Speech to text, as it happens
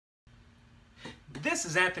This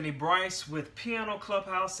is Anthony Bryce with Piano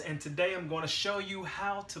Clubhouse, and today I'm going to show you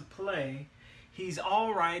how to play He's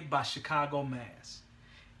Alright by Chicago Mass.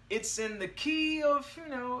 It's in the key of,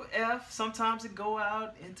 F. Sometimes it go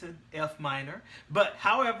out into F minor, but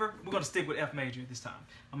however, we're going to stick with F major this time.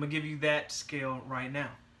 I'm going to give you that scale right now.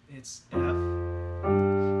 It's F,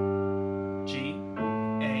 G,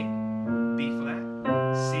 A, B flat,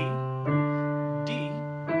 C, D,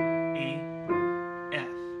 E, F.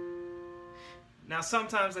 Now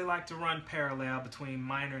sometimes they like to run parallel between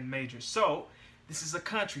minor and major. So this is a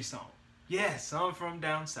country song. Yes, I'm from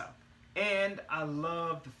down south. And I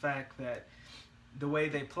love the fact that the way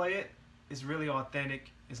they play it is really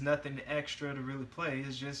authentic. It's nothing extra to really play.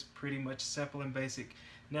 It's just pretty much simple and basic.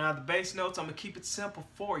 Now the bass notes, I'm going to keep it simple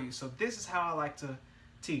for you. So this is how I like to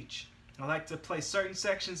teach. I like to play certain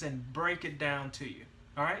sections and break it down to you.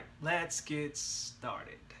 Alright, let's get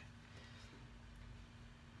started.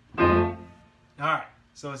 Alright,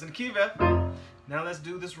 so it's in the key of F. Now let's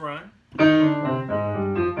do this run.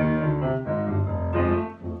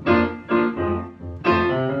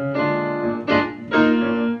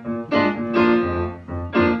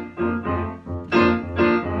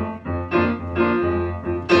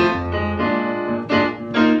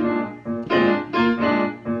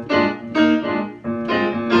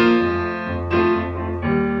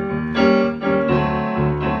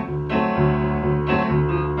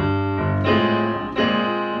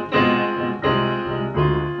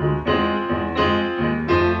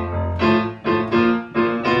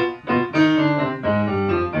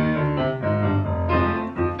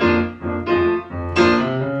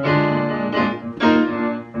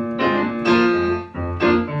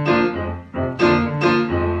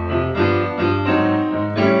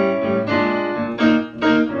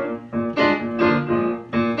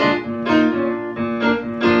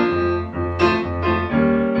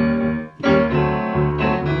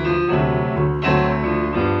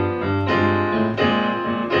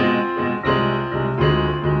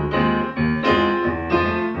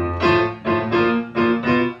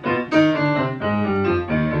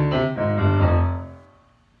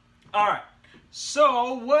 Alright,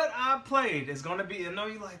 so what I played is going to be, I know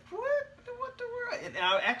you're like, what the world? And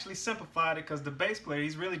I actually simplified it because the bass player,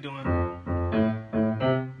 he's really doing.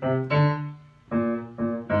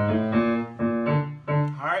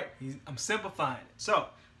 Alright, I'm simplifying it. So,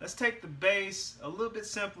 let's take the bass a little bit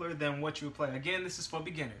simpler than what you would play. Again, this is for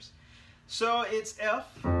beginners. So, it's F.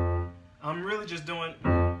 I'm really just doing.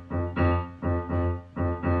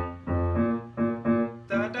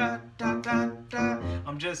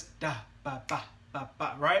 I'm just da ba ba ba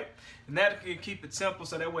ba, right? And that can keep it simple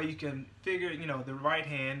so that way you can figure, the right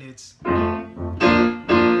hand, it's.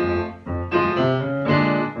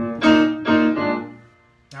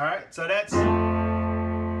 Alright, so that's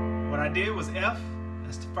what I did was F,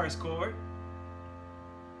 that's the first chord.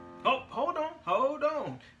 Oh, hold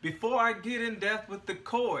on. Before I get in depth with the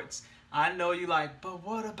chords, I know you like, but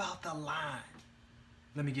what about the line?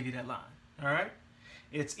 Let me give you that line, alright?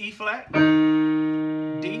 It's E flat, D,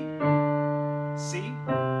 C,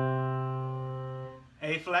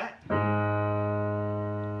 A flat,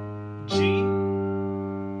 G,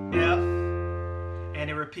 F, and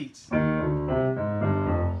it repeats.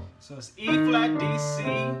 So it's E flat, D, C,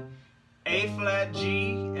 A flat,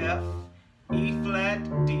 G, F, E flat,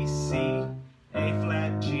 D, C, A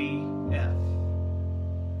flat, G, F.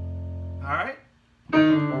 Alright?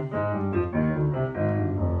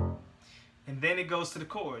 And then it goes to the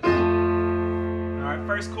chords. Alright,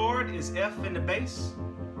 first chord is F in the bass.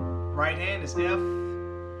 Right hand is F.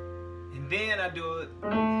 And then I do it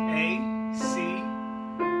A, C,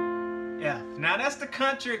 F. Now that's the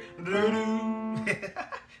country.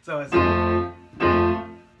 So it's.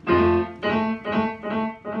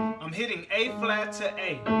 I'm hitting A flat to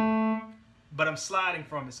A. But I'm sliding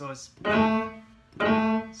from it. So it's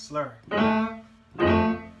slur.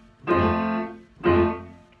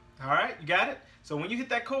 Alright, you got it? So when you hit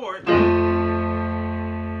that chord,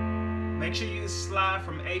 make sure you slide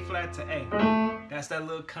from A flat to A. That's that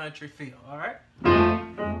little country feel, alright?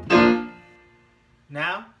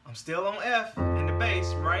 Now, I'm still on F in the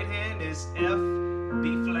bass. Right hand is F,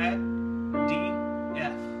 B flat, D,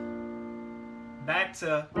 F. Back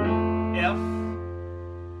to F,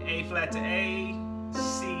 A flat to A,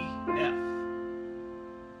 C, F.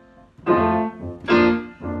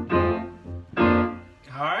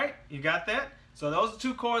 Alright, you got that? So those are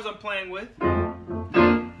two chords I'm playing with.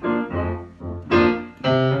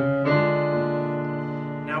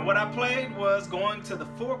 Now what I played was going to the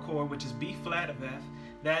 4 chord, which is B flat of F.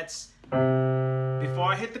 That's, before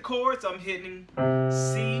I hit the chords, I'm hitting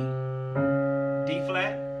C, D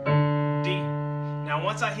flat, D. Now Now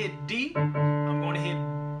once I hit D, I'm going to hit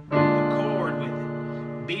the chord with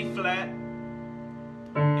it. B flat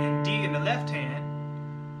and D in the left hand.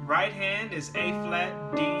 Right hand is A flat,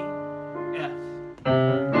 D, F.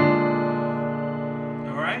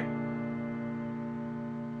 Alright?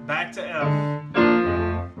 Back to F.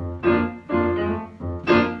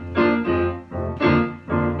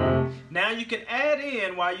 Now you can add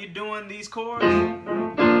in while you're doing these chords.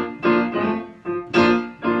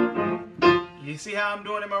 You see how I'm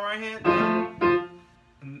doing it in my right hand?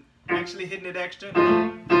 I'm actually hitting it extra.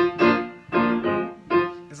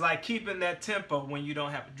 It's like keeping that tempo when you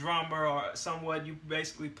don't have a drummer or somewhat. You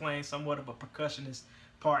basically playing somewhat of a percussionist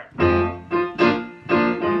part.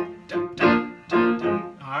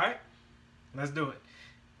 Alright? Let's do it.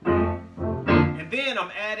 And then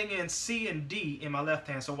I'm adding in C and D in my left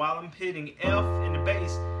hand. So while I'm hitting F in the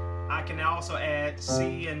bass, I can also add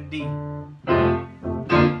C and D.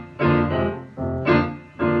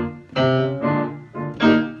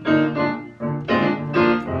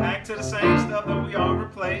 Back to the same stuff that we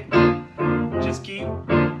already played. Just keep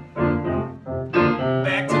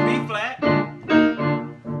back to B flat.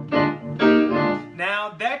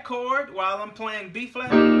 Now that chord, while I'm playing B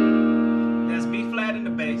flat, that's B flat in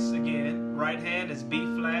the bass again. Right hand is B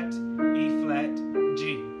flat, E flat,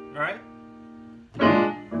 G. Right?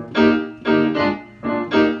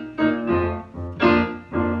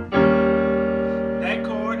 That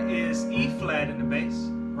chord is E flat in the bass.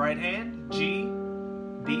 Right hand, G,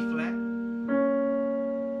 B flat,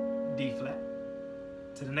 D flat.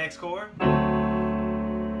 To the next chord.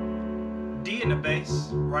 D in the bass.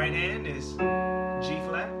 Right hand is G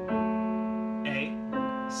flat, A,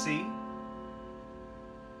 C.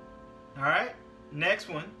 Alright, next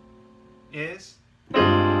one is, I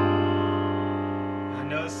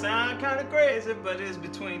know it sounds kind of crazy, but it's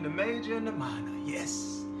between the major and the minor.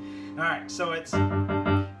 Yes. Alright, so it's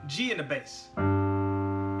G in the bass.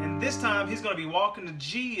 And this time he's going to be walking the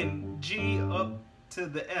G and G up to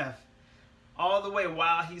the F all the way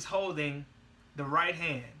while he's holding the right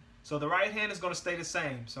hand. So the right hand is going to stay the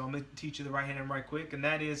same. So I'm going to teach you the right hand right quick, and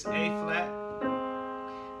that is A flat,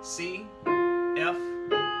 C, F,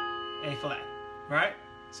 A flat, right?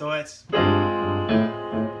 So it's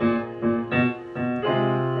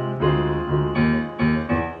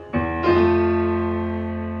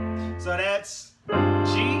that's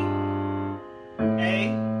G,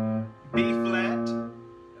 A, B flat,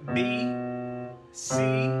 B, C,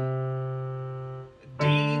 D,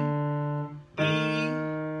 E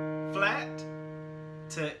flat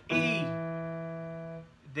to E,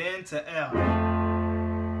 then to F.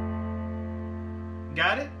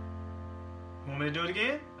 Got it? Want me to do it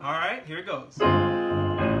again? All right, here it goes.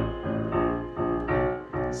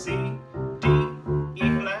 C, D, E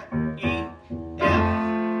flat, E, F.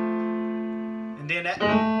 And then that,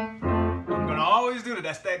 I'm gonna always do that.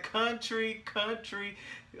 That's that country,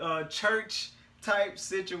 church type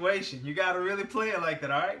situation. You gotta really play it like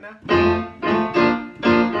that, all right now?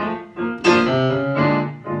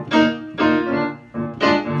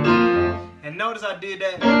 And notice I did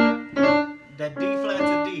that D flat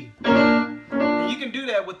to D. And you can do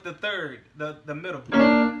that with the third, the middle.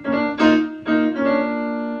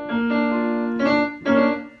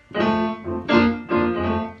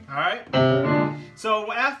 Alright?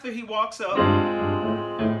 So after he walks up,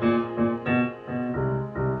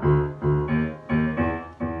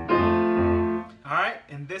 alright,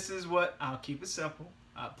 and this is what, I'll keep it simple.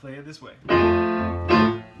 I'll play it this way.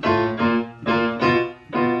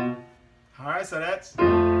 Alright, so that's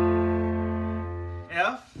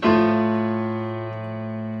F.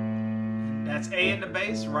 That's A in the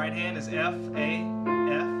bass. Right hand is F, A,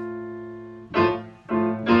 F.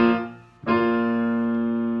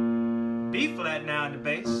 B flat now in the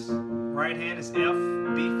bass. Right hand is F,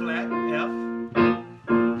 B flat, F.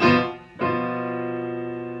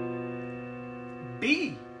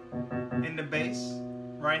 B in the bass.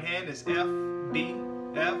 Right hand is F, B,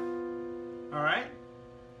 F. Alright?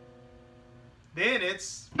 Then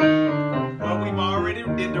it's what we've already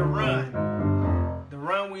did, the run. The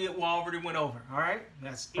run we already went over. Alright?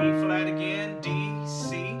 That's E flat again, D,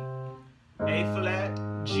 C, A flat,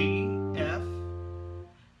 G, F,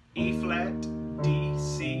 E flat, D,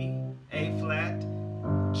 C, A flat,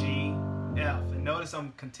 G, F. And notice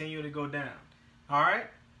I'm continuing to go down. Alright?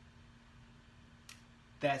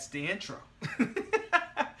 That's the intro.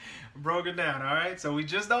 Broke it down, alright? So we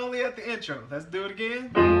just only at the intro. Let's do it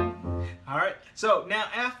again. Alright, so now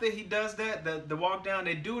after he does that, the walk down,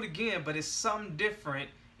 they do it again, but it's something different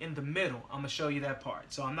in the middle. I'm going to show you that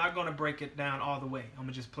part. So I'm not going to break it down all the way. I'm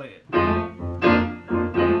going to just play it.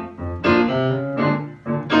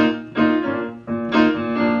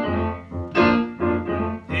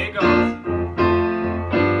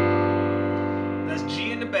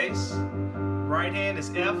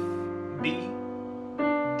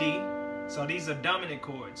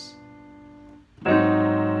 chords.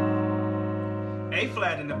 A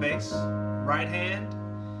flat in the bass, right hand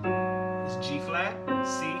is G flat,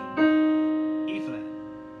 C, E flat.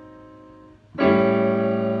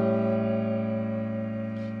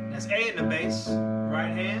 That's A in the bass,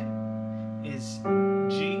 right hand is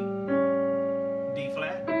G, D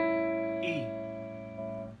flat, E.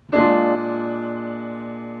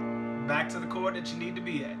 Back to the chord that you need to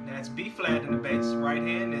be at. That's B flat in the bass, right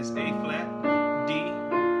hand is A flat, D,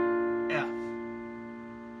 F.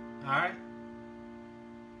 Alright?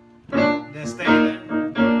 Then stay there.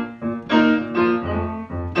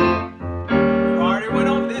 We already went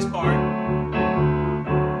over this part.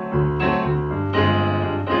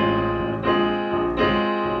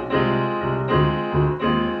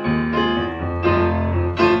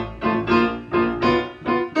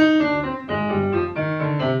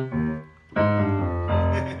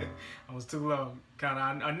 I was too low. Kinda,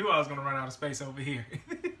 I knew I was gonna run out of space over here.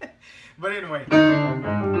 But anyway.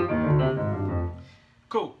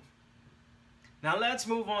 Cool. Now let's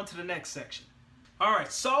move on to the next section. All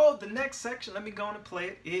right, so the next section, let me go on and play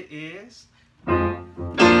it. It is...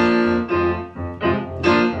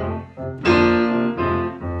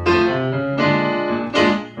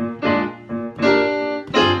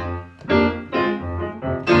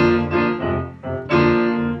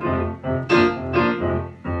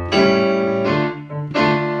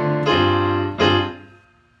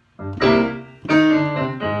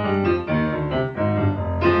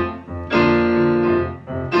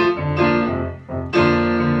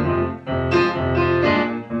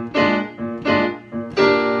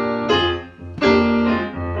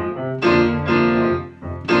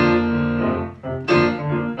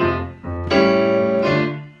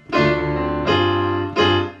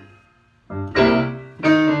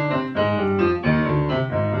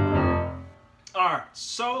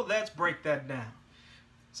 So let's break that down.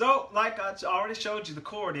 So, like I already showed you, the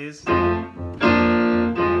chord is...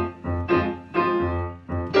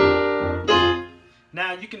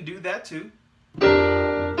 Now you can do that too.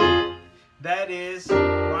 That is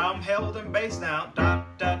where I'm held in bass now,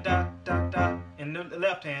 dot, dot, dot, dot, dot, in the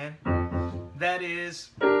left hand. That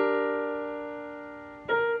is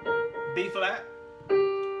B flat,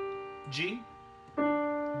 G,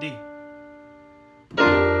 D.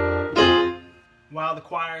 While the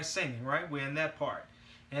choir is singing, right? We're in that part.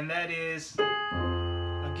 And that is,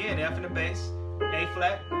 again, F in the bass, A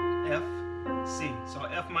flat, F, C. So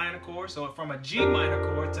F minor chord, so from a G minor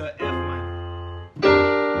chord to F minor.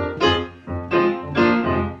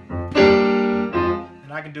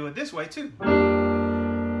 And I can do it this way too.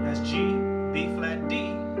 That's G, B flat,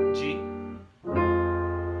 D, G,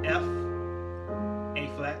 F, A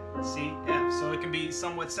flat, C, F. So it can be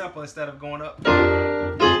somewhat simple instead of going up.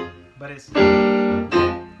 But it's...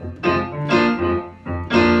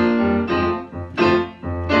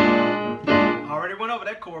 Already went over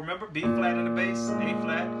that chord, remember? B flat in the bass, A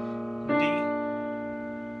flat, D,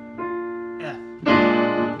 F.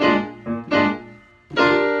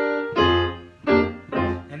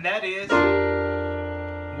 And that is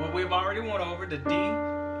what we've already went over, the D.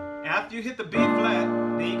 After you hit the B flat,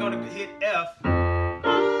 then you're going to hit F.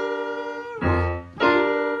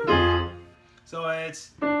 So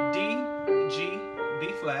it's D, G,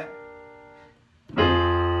 B flat,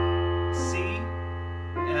 C,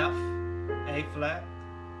 F, A flat.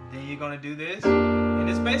 Then you're going to do this. And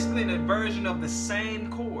it's basically an inversion of the same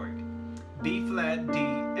chord. B flat, D,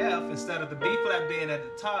 F, instead of the B flat being at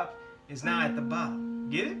the top, is now at the bottom.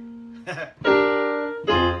 Get it?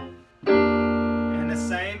 And the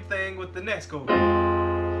same thing with the next chord.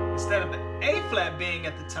 Instead of the A flat being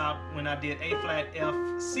at the top, when I did A flat, F,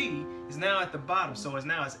 C, is now at the bottom. So it's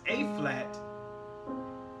now it's A flat,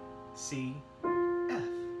 C, F.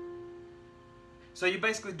 So you're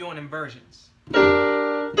basically doing inversions.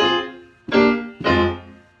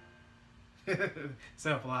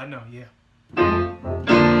 Simple, I know, yeah.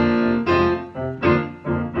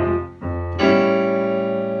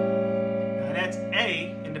 Now that's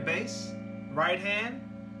A in the bass, right hand,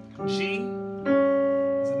 G.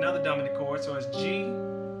 Another dominant chord, so it's G,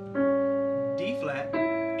 D flat,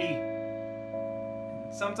 E.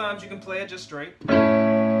 Sometimes you can play it just straight, because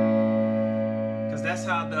that's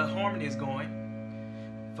how the harmony is going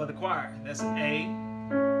for the choir. That's A,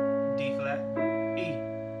 D flat, E.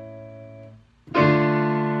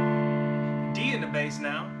 D in the bass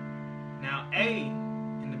now. Now A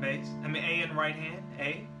in the bass, A in the right hand,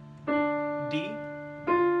 A, D,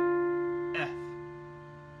 F.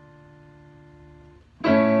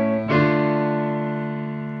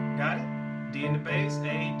 D in the bass,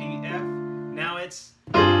 A, D, F. Now it's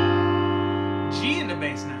G in the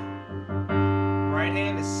bass now. Right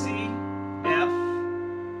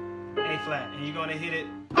flat, and you're gonna hit it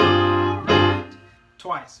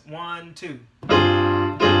twice. 1, 2.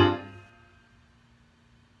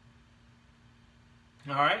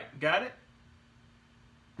 All right, got it?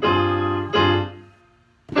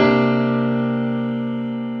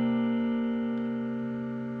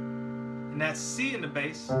 And that's C in the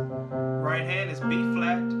bass. Right hand is B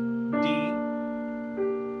flat, D,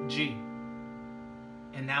 G.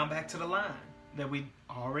 And now back to the line that we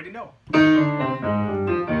already know.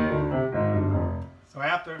 So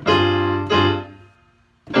after.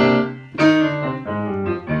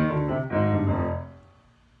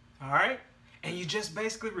 All right? And you just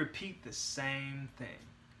basically repeat the same thing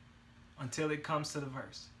until it comes to the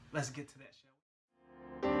verse. Let's get to that, shall we?